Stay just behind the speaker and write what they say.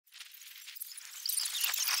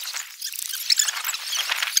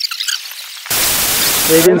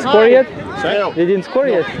They didn't score yet? Sorry? They didn't score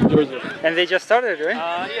yet? No. And they just started, right?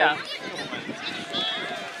 Yeah.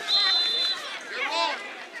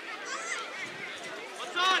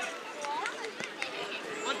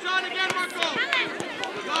 What's on again, Marco?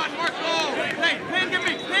 God, Marco! Hey, Pin, give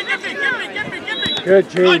me! Good,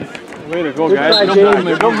 James. Way to go, Good guys. try, No James.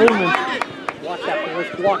 movement, no movement. Watch that,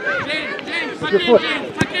 let's block it. James, tuck Your in, foot.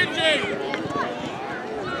 James, tuck in, James!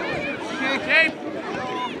 Okay, James.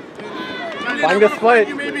 Find the split.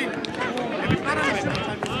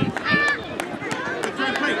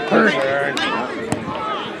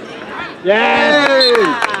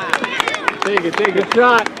 Yes! Take it. Good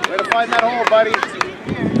shot. Way to find that hole, buddy.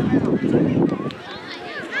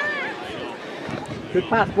 Good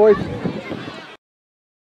pass, boys.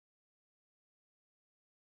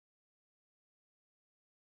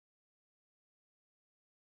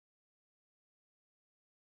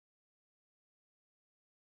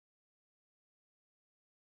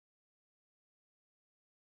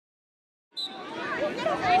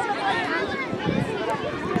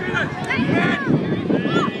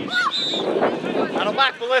 Paddle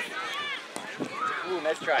back, Willis. Ooh,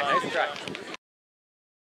 nice try.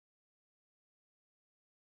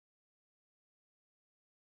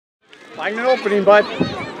 Find an opening, bud.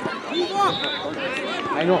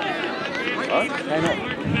 I know. Huh? I know.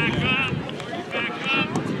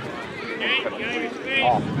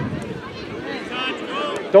 Oh.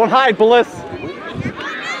 Don't hide, Bliss.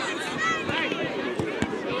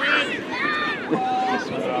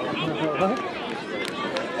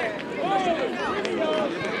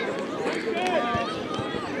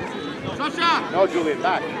 No, Julian,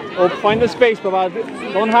 back. Oh, find the space, Baba.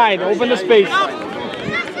 Don't hide. Open the space.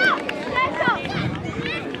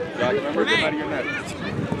 Jack, remember to come out of your net.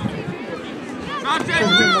 Sasha,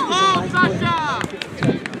 it's too slow, Sasha!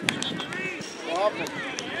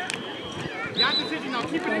 You have the decision now.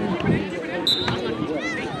 Keep it in.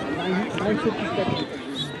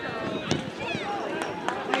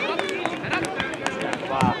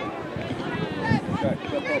 Wow.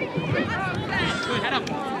 Good, head up.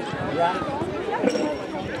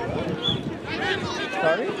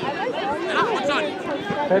 Sorry? Head up, what's on?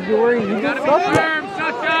 February, you You got gotta be stuff? firm,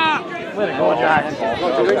 Sasha! Let it go, Jack. Go,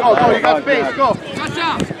 Julian, go, you got space, go. Sasha,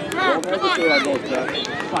 firm, come on!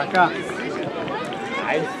 Fuck up.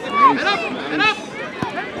 Nice. Head up, head up!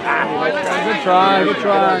 Good try, good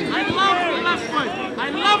try. I love the left foot. I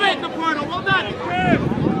love it, the portal. Well done.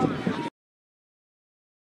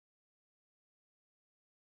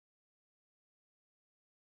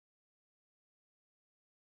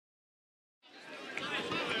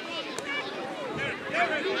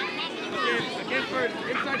 Again first.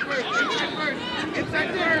 Inside first. Inside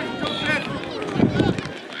first. Joseph.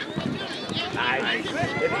 Nice.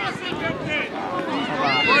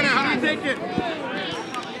 Corner, how do you take it?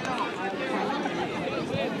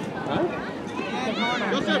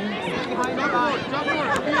 Joseph, jump more.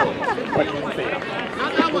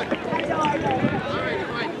 Not that one. All right,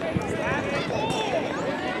 fine.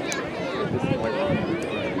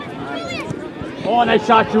 Oh, nice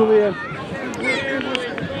shot, Julian.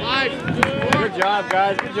 5, 4. Good job,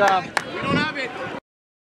 guys. Good job. We don't have it.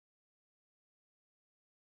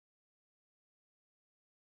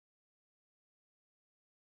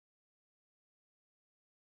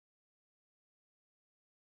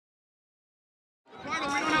 Portal,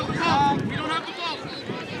 we don't have the ball. We don't have the ball.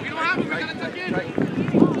 We don't have it. We gotta tuck in.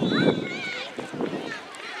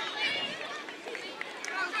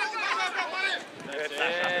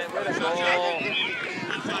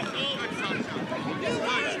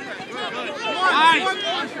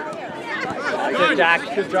 Good,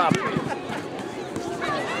 Jack. Good job. Keep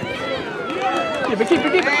it.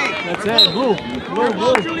 That's it. Blue.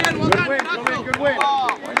 Julian, well done. Good win.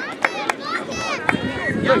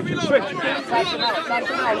 Switch.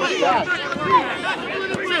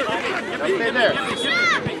 Stay there.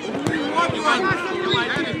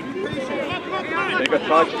 Take a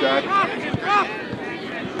touch, Jack.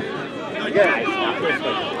 Again.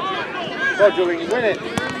 Go, Julian, you win it.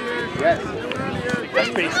 Yes.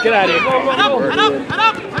 Space. Get out of here. Go. Head up.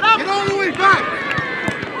 Get all the way back.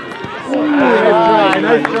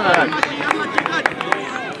 Nice try.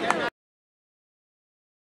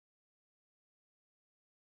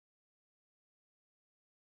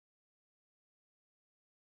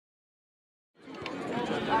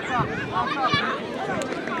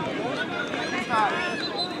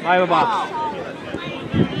 Bye, Baba.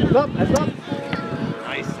 Heads up.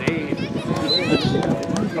 Nice save.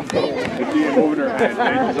 Being over her head,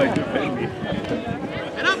 man. She's like, defend me.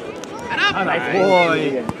 Head up. A nice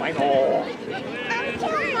boy. Final.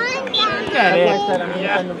 Get it.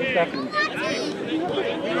 Yeah.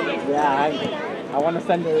 I want to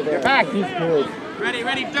send her there. Back. He's good. Ready,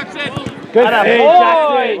 ready, Jackson. Good. Hey,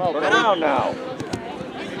 Jackson. Well, turn around now.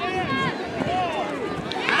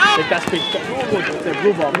 Take that speed. It's a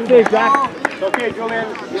blue ball. Good, Jack. It's okay, Julian.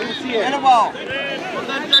 You didn't see it. Get a ball. Well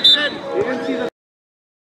done, Jackson. You didn't see the...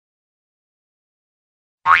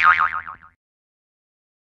 Bye.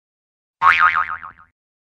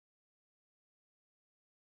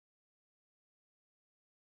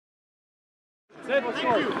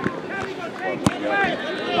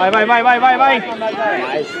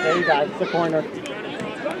 Nice. There you go. It's the corner.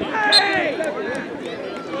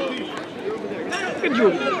 Good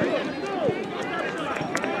Julie.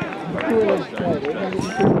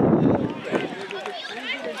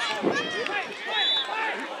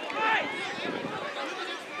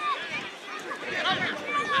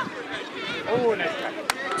 Oh, nice try.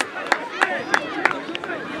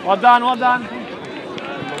 Well done.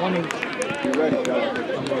 You ready, John?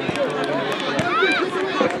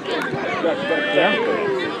 Yeah.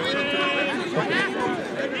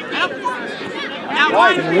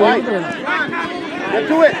 Right. Get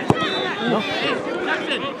to it. No.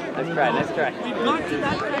 Nice try.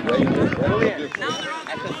 Julian, at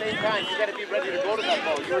the same time, you got to be ready to go to that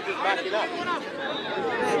ball. You were just backing up.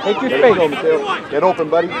 Take your space. Get open,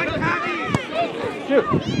 buddy. Shoot.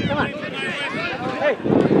 Come on. Hey.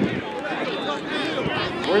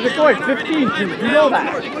 Where's it going? 15, you know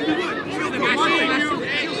that.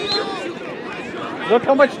 Look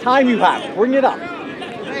how much time you have. Bring it up.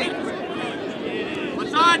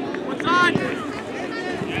 What's on?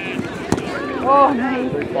 Oh,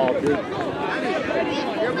 nice. Great ball, dude.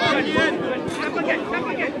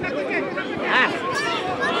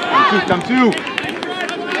 Come two.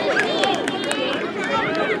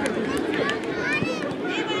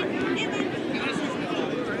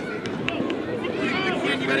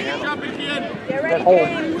 That hole.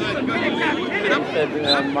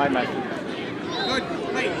 That's my message. Good.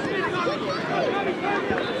 Wait.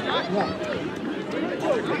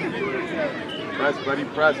 Press, buddy,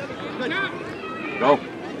 press. Go.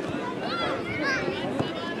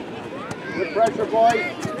 Good pressure, boys.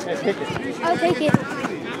 Hey, take it. I'll take it.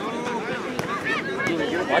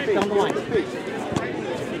 Watch it down the line.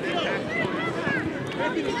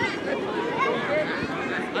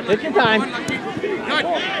 Take your time. Good.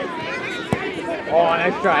 Oh,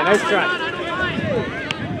 nice try. I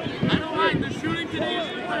don't mind. The shooting today is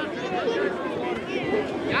fun.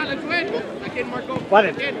 Yeah, let's win. Again, Marco.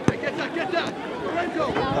 Button. Again. Get that. Lorenzo.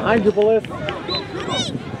 Behind you, Bliss.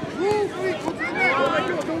 Move.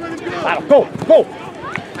 Battle. Go.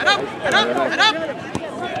 Head up.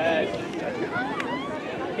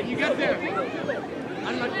 Can you get there?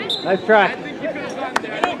 Unlucky. Nice try. I think you could have gone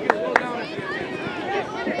there. I think you slow down a bit.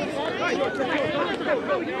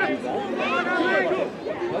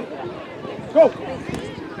 Go.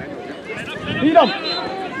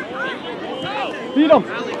 Beat him.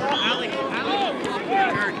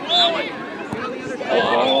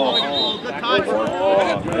 Good touch.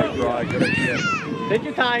 Take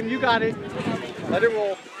your time. You got it. Let it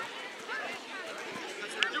roll.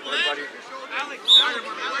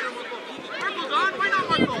 Marco's on. Why not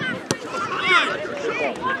Marco?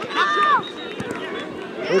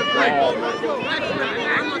 Good ball.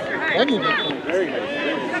 Very nice.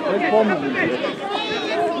 Good ball movement.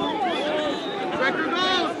 Tractor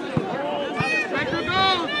goes.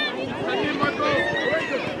 Second, Marco.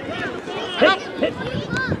 Hit.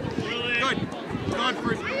 Good. Gone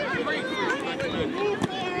first.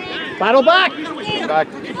 Battle back. Back.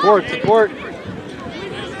 Support.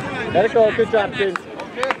 Let it go. Good job, kids.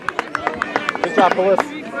 Good job, Bliss.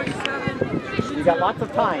 You got lots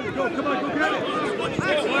of time.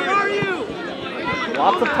 Where are you?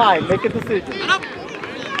 Lots of time. Make a decision. Head up.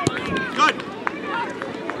 Good.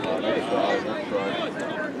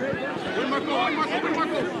 Good, Marco.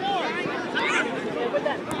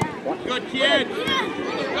 Good kid.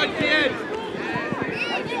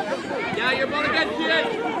 Yeah, you're going to get kid.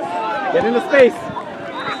 Get into space.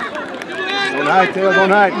 Don't hide, Taylor. Don't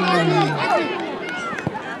hide.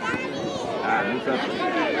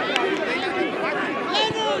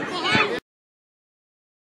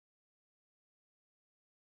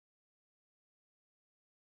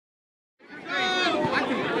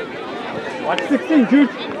 Watch 16, dude.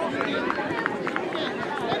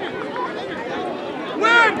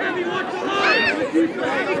 Win!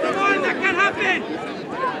 Come on, that can happen.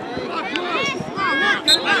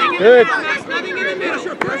 Good. Nothing in the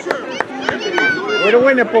middle. Pressure. Way to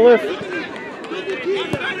win it, Bliss.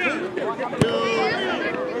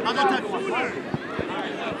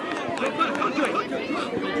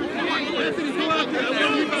 Anthony, go out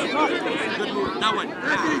there. That one.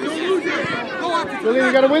 Go up. Julian,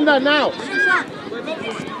 you got to win that now. Get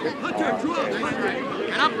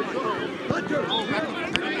up.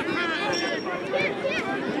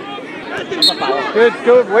 Good,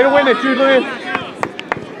 good. Way to win it, Julian.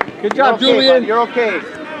 Good job, You're okay, Julian. bud. You're okay.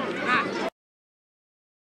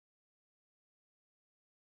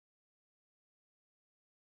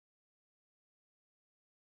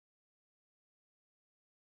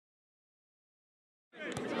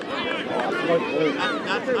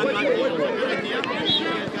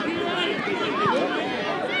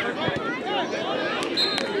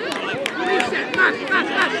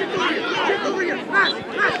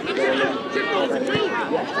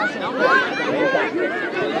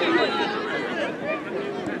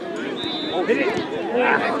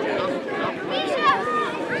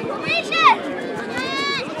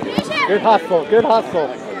 Good hustle, good hustle.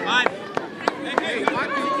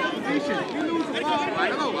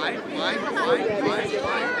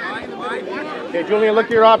 Okay, Julian, look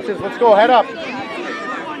at your options. Let's go. Head up.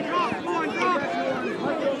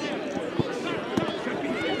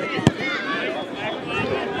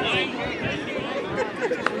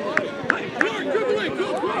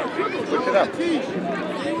 Push it up.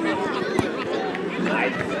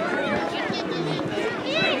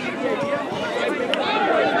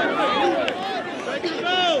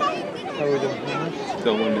 How are we doing?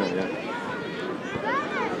 Still 1-0, yeah.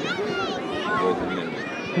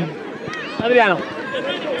 Adriano.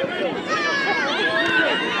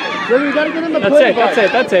 Julian, you got to get in the That's play, it, that's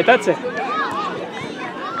it, that's it, that's it.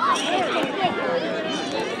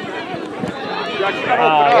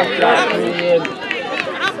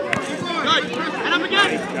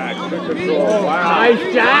 Nice,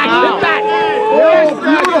 Jack. Hit that. Oh,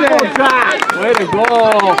 beautiful, Jack. Way to go.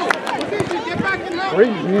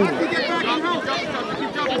 Great move.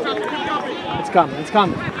 It's coming, it's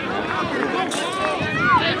coming.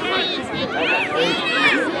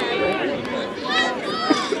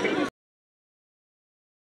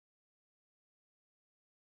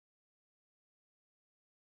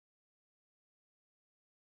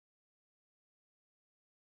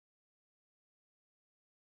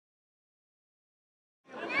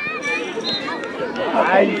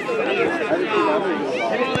 Nice.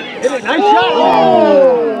 Hit it. Nice shot.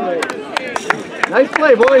 Oh. Nice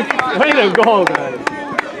play, boys. Way to go, guys.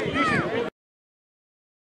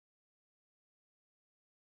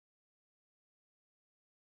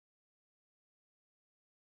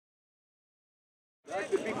 That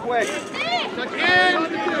could be quick. Again,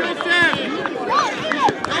 Joseph.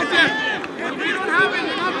 Joseph, if you don't have it,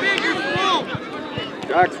 how big you're full.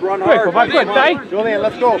 Jax, run Quick, hard. come on, quick, die. Julian,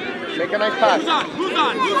 let's go. Make a nice pass. Who's on? Who's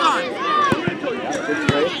on? Who's on?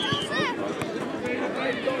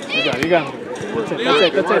 You got it, you got it. That's it, that's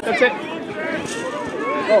it, that's it, that's it.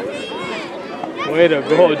 Go. Way to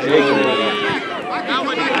go, Julian.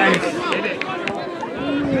 Nice.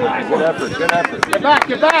 Good effort, good effort. Get back,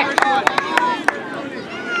 get back.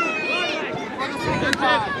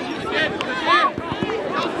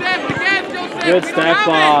 Good stack,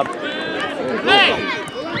 Bob. Hey!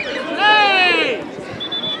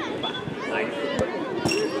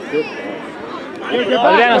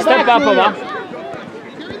 Adriano, step up, Bob.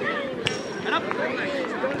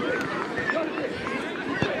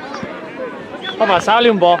 Papà, sali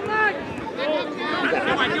un po'. I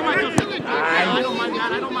don't mind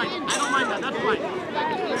that. I don't mind that. That's fine.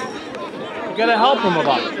 You gotta help him,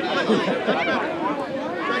 Bob.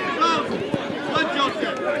 Good,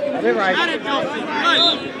 Joseph. Get it right. Got it, Joseph.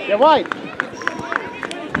 Good. Get right.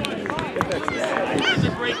 That's a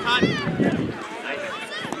great cut.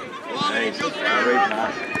 Nice. Joseph. Great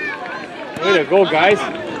pass. Way to go, guys.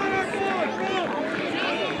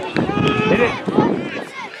 Hit it.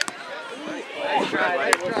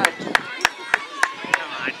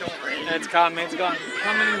 It's coming, it's gone.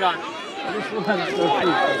 Coming and gone.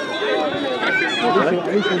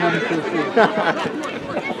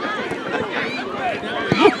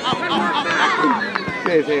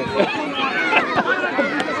 Sí, sí.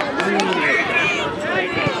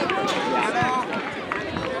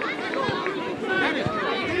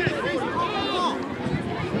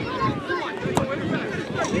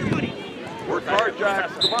 Work hard,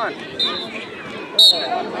 Jax. Come on.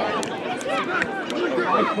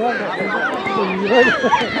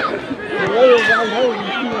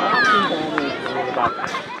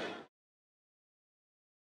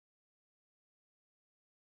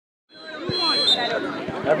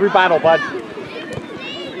 Every battle, bud.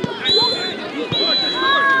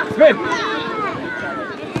 Spin.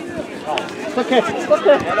 It's okay. It's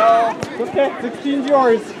okay. Hello. It's okay. 16's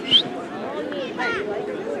yours.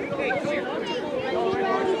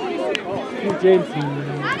 You, James.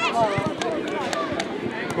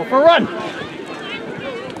 Go for a run.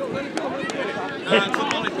 Hit.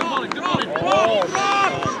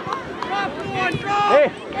 Hey.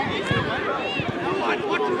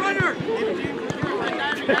 Watch the runner.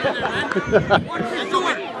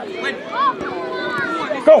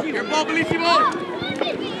 Go. Your ball, bellissimo.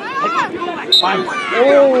 Fine.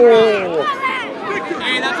 Oh.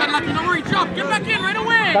 Hey, that's unlucky. Don't worry, jump. Get back in right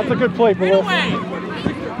away. That's a good play, Right Willis. away.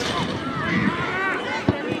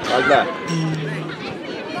 How's that?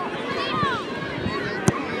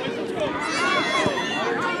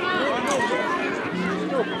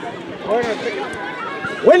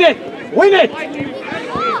 Win it! Win it!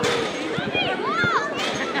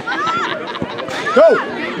 Go!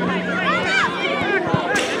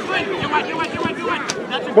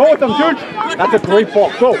 Go with them, Jude! That's a great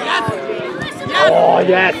ball. Go! Oh,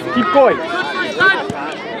 yes! Keep going!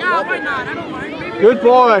 Yeah, why not? I don't mind. Maybe Good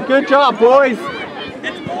boy! Good job, boys!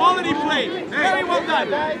 it's quality play. Very well done.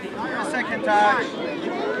 Second touch.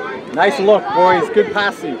 Nice look, boys. Good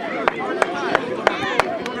passing.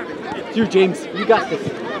 It's you, James. You got this.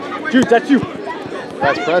 Jude, that's you.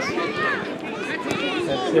 Press. That's it.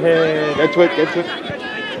 Get to it. Get to it.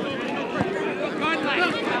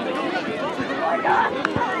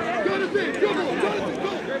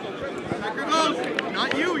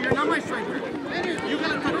 Not you. You're not my striker. You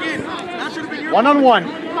gotta tuck in. That should have been your. One-on-one.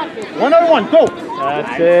 One-on-one. Go.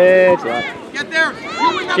 That's it. Get there.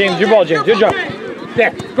 James, your ball, James. Good job.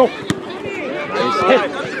 There. Go. Nice hit.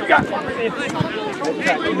 You got it.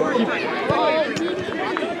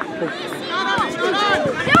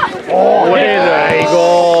 Oh, there you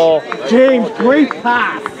go. James, great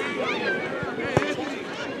pass.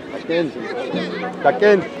 Back in. Back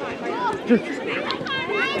in.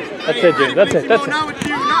 That's it, James. That's it. That's it. Now it's you.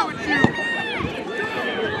 Now it's you.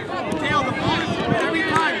 Tail, the ball is every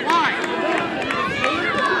time. Why?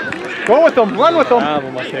 Go with them. Run with them.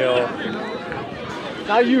 Bravo, Mateo.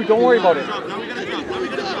 Now you. Don't worry about it. Now we gotta jump. Now we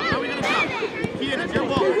gotta jump. Now we gotta jump. Ian, it's your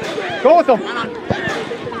ball. Go with them. Run on.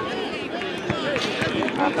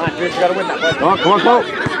 Come on, James. You gotta win that. Come on, come on, come on.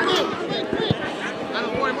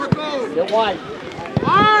 Boy, more goals. Get wide.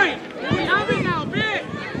 Alright! We have it now, big!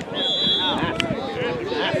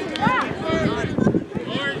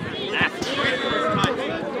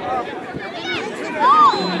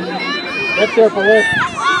 Get there, Willis.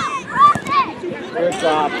 Good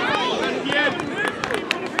job.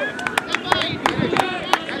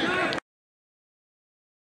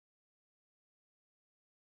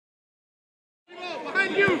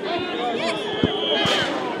 Behind you!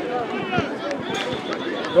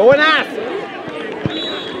 Go and ask.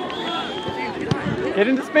 Get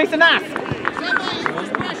into space and ask.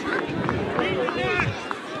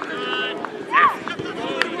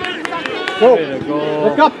 Go. Way to go.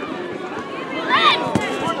 Look up.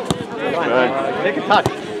 Come on, take a touch.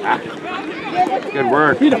 Good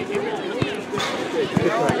work. Beat him.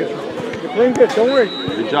 You're playing good. Don't worry.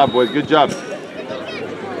 Good job, boys. Good job.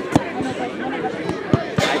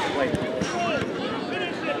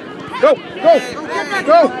 Go. Go.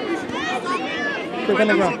 Go. They're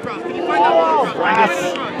gonna go.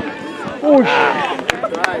 Yes. Oh,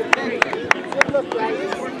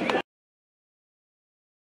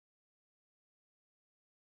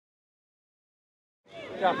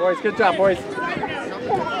 Good job, boys. Good job, boys.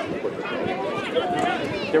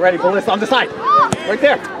 Get ready, Willis on the side. Right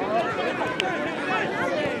there.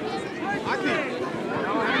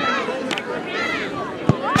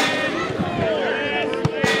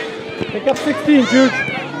 Pick up 16, Jude.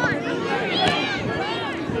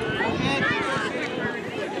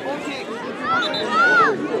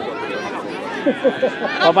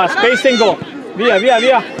 Papá, space and go. Via, via,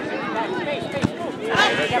 via.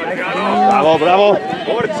 Bravo, bravo.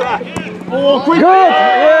 Forza. Oh, quick. Good.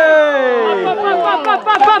 Yay.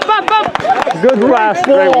 Good pass.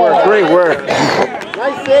 Great work. Great work.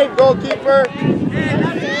 Nice save, goalkeeper.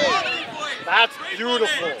 That's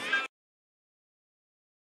beautiful.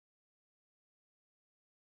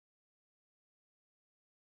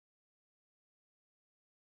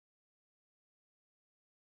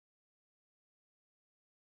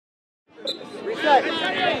 Reset.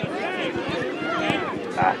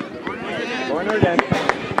 Corner again.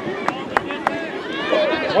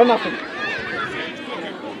 1-0.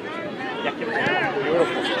 Yeah,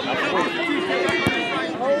 beautiful. That's sweet.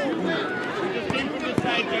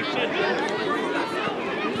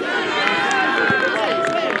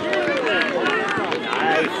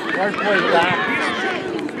 Nice. First play back.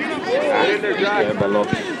 Yeah, bello.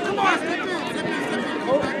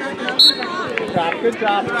 Good job, good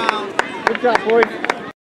job. Good job, boys.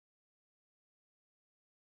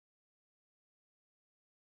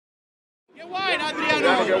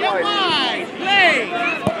 get wide.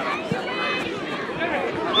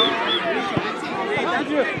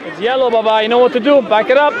 It's yellow, Baba. You know what to do. Back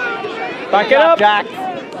it up. Back it up. Jack.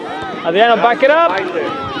 Adriano, back it up.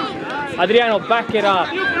 Adriano, back it up.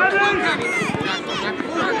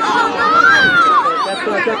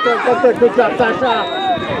 That's good. Good job, Sasha.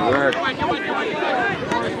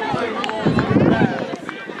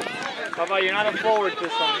 Baba, you're not a forward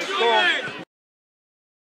this time. Let's go.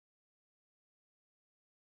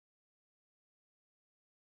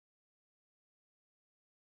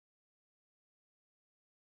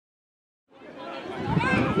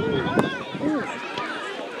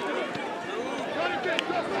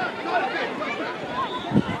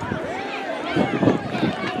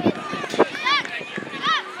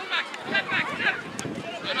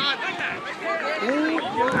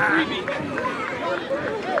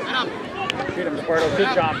 Get him, Squirtle.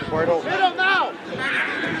 Good job, Squirtle. Get him now!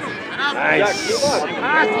 Nice.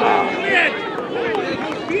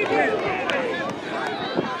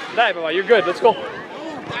 Dai, Baba, you're good. Let's go.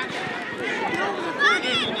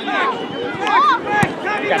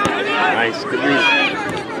 Nice. Good move.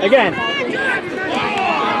 Again.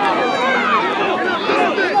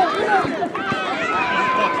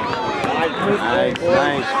 Nice.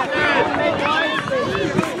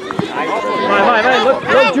 Fine.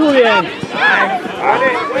 Look, Julian.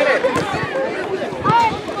 Win it.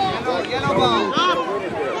 Yellow ball.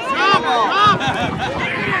 Stop!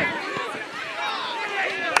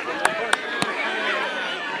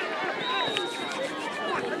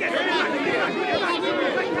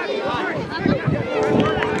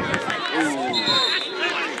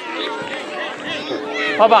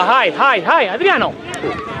 Baba, hide. Adriano.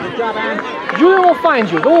 Good job, man. Julian will find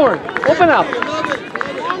you. Don't worry. Open up.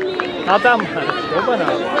 Not that much. Open up.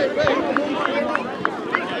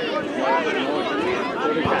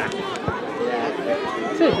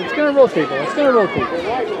 That's it. It's gonna rotate, though. It's gonna rotate.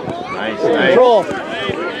 Nice. Control.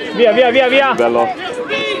 Via. Bello.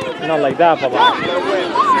 Not like that, Baba.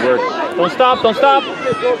 Work. Don't stop.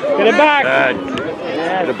 Get it back.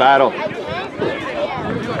 Bad. The battle.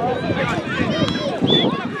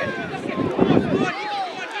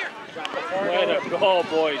 Way to go,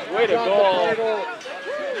 boys. Way to go.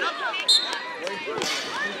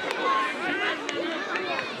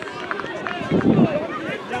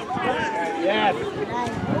 Yes.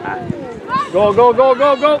 Go.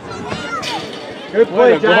 Good Way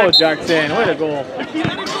play, to go, Jackson. Way to go.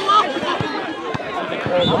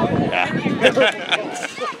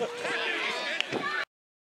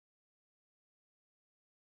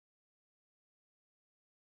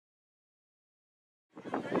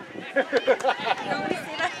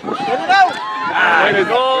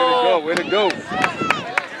 Way to go.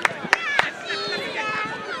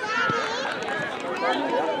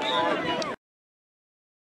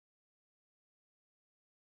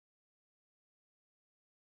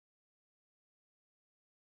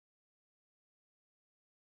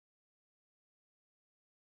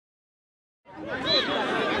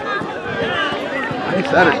 Nice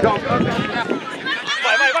setter. Go.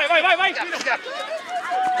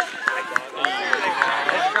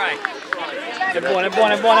 È buona.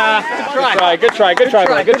 Good try.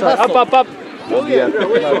 Up.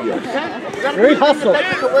 Great hustle.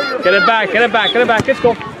 Get it back. Let's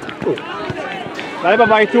go. Dai,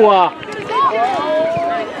 Baba, tua.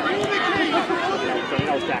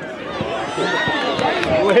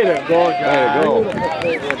 Way to go, Jack.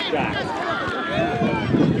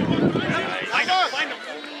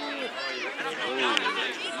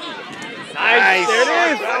 Nice. There it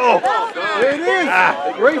is. There it is.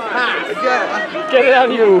 Great pass. Get it out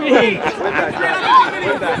of your feet.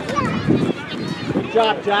 Good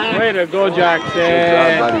job, Jack. Way to go,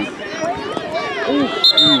 Jackson.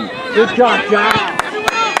 Good job, Jack.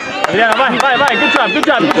 Adriano, vai. Good job.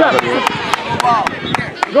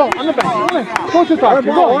 Go, on the back. Go to talk.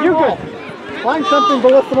 You're good. Find something,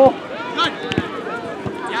 Bellissimo. Good.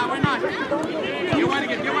 Yeah, why not? You want to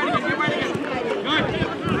get. Good.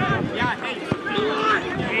 Yeah, hey.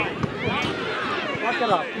 Lock it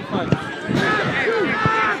up. Keep fighting.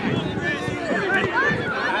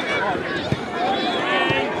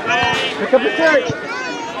 Pick up the carry.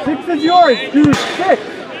 6 is yours. 2, 6.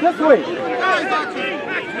 This way.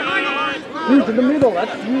 Dude, to the middle.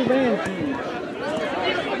 That's you, man.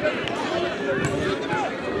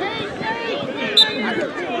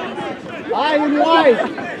 High and wide.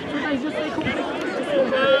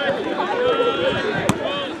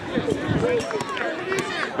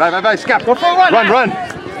 Right, Scap. Go for a run. Run.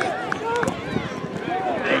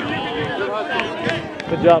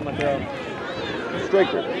 Good job, Mateo.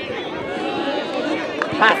 Striker.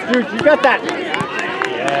 Pass, dude. You got that.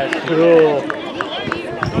 Yes, true.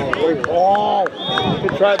 Great ball.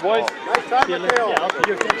 Good try, boys. Nice try, Mateo. Yeah,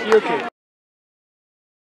 okay, you're okay.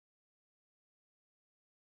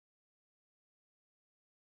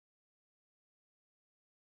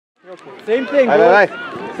 Same thing, Aye, boys. aye,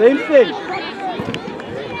 aye. Same thing.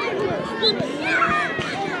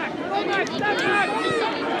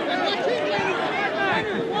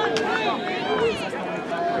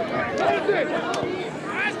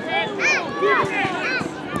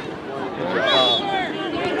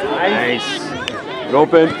 Nice. Get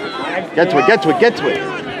open. Get to it, get to it, get to it.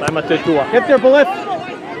 Vai, Matheus, tua. Get there, Bullet.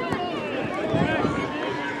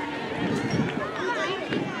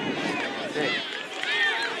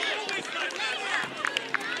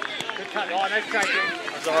 Good cut. Oh, nice try, James.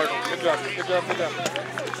 That's a hard one. Good job, good job, good job.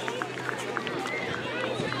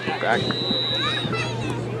 Back.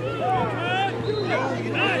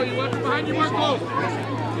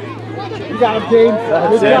 You got him, James. That's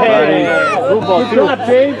Good job. it. Good ball, Good job,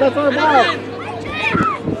 James. That's our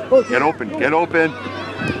ball. Get open, get open.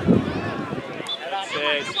 That's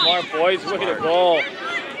it. Smart boys. Way to go.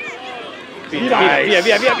 Nice.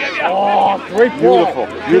 Yeah. Oh, great ball. Beautiful,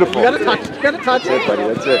 beautiful. You gotta touch. You gotta touch. That's it, buddy,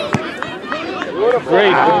 that's it.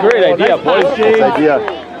 Great idea, nice boys. pass, Good James. idea.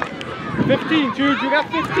 15, Jude. You got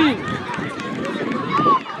 15.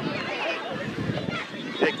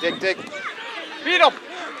 Dick. Beat him.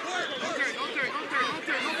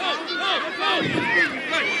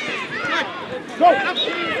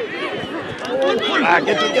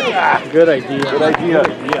 Get to it. Good idea. Good idea.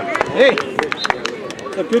 Hey,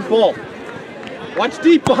 it's a good ball. Watch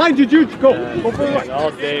deep behind you, Jude. Go forward.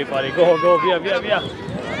 All day, buddy. Go, via.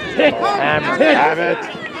 Hit. Hammer. Damn it.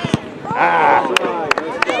 Ah.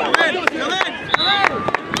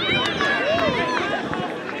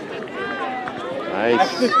 Nice.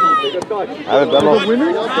 Have it, Bello.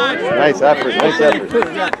 Nice effort, nice effort.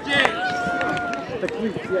 The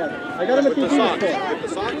cleats, yeah. I got him at the uniform.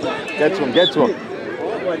 Get to him.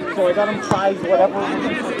 So I got him size whatever.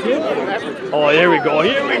 Oh, here we go.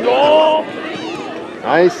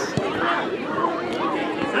 Nice.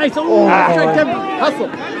 Nice. Oh, strike him. Hustle.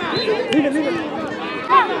 Leave it.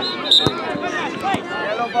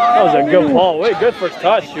 That was a good ball. Way good first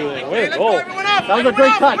touch, shooting. Way to go. That was a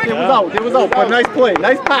great touch. It was out. But nice play.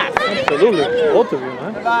 Nice pass. Absolutely. Both of you,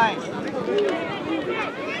 man.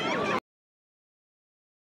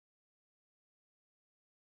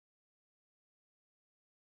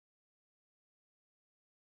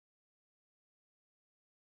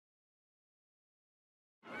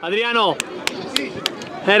 Adriano,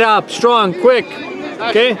 head up, strong, quick.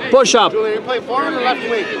 Okay, push up. Julie, you play forward or left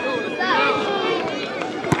wing?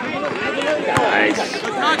 Nice.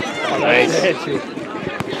 Nice.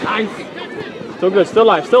 Nice. Still good, still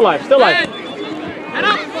live. Head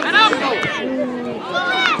up.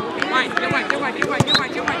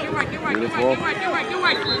 Beautiful.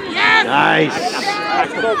 Yes. Nice.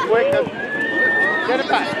 So quick. Get it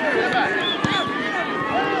back.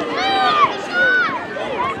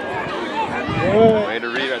 Way to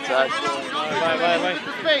read that touch. Vai.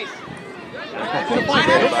 Space.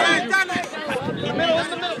 In the middle.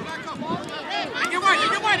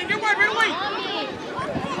 Get wide, right away.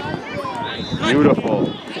 Beautiful.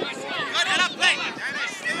 Good, head up, play.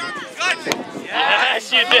 Good.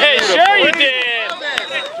 Yes, you did. Sure you did.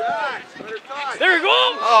 There we go.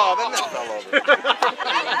 Oh, then that fell over.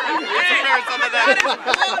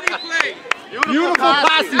 Beautiful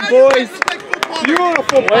passing, boys.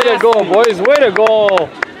 Beautiful Way to go, boys. Way to go.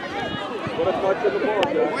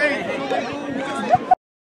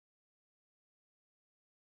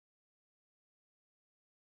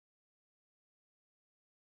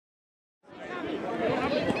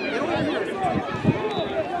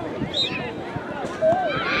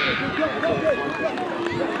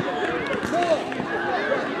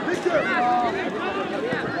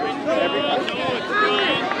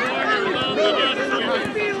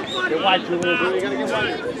 Get wide, Julie. You gotta get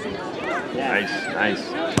wide.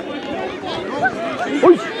 Nice.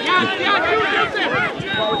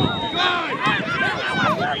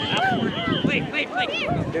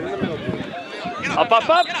 Up.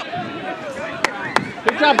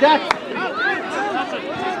 Good job, Jack.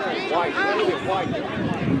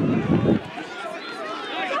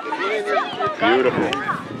 Beautiful.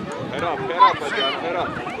 Head up, head up.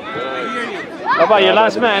 How about your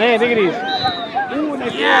last man, eh? Take it easy.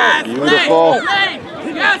 Yes. Beautiful.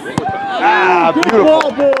 Yes. Ah, Good beautiful.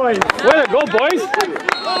 ball, boys. Way to go, boys.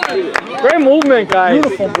 Great movement, guys.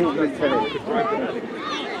 Beautiful movement today.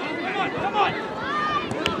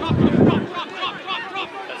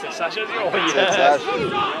 That's it, Sasha. Oh, That's it, yes. Sash.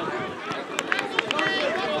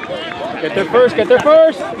 Get there first, get there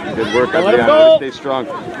first. Good work, Don't let him Adriano. go. Stay strong.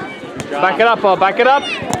 Back it up, back it up.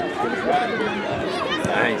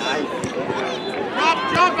 Nice.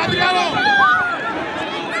 Jump, Adriano!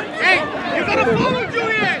 Hey, you gotta follow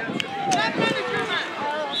Julian!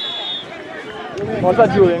 Guarda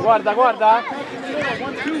Julian, guarda, guarda.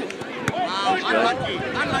 Wow, unlucky,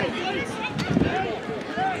 unlucky.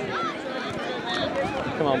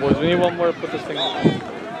 Come on, boys, we need one more to put this thing on.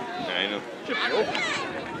 I know.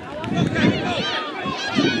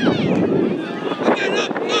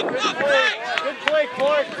 Good play,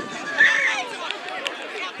 Clark.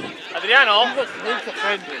 Adriano.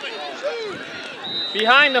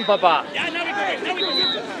 Behind them, Papa. Yeah, now we do it, now we do it.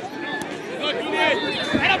 Go, Julian!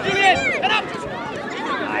 Head up, Julian! Head up!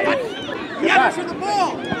 Yes, to the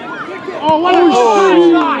ball! Oh, what a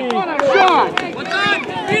shot! What a shot! Well done!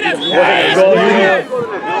 Beat him!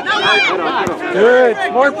 Good.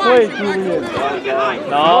 Smart play, Julian.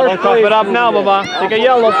 No, don't cough it up now, Papa. Take a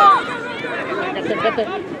yellow.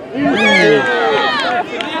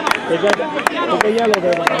 Take a yellow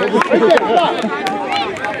there, Baba.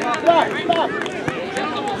 Stop! Stop!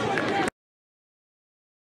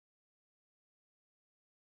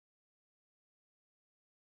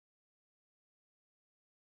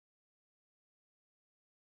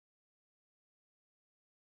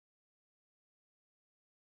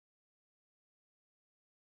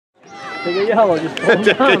 Take a yellow, just pull him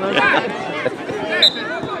down.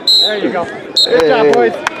 There you go. Good job,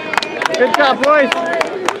 boys. Good job, boys.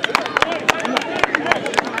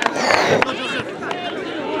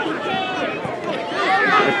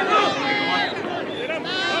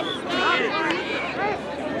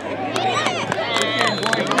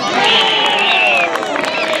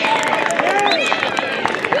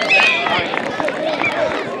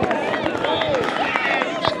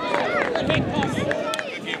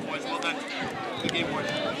 Good game, boys. Well done. Good game, boys.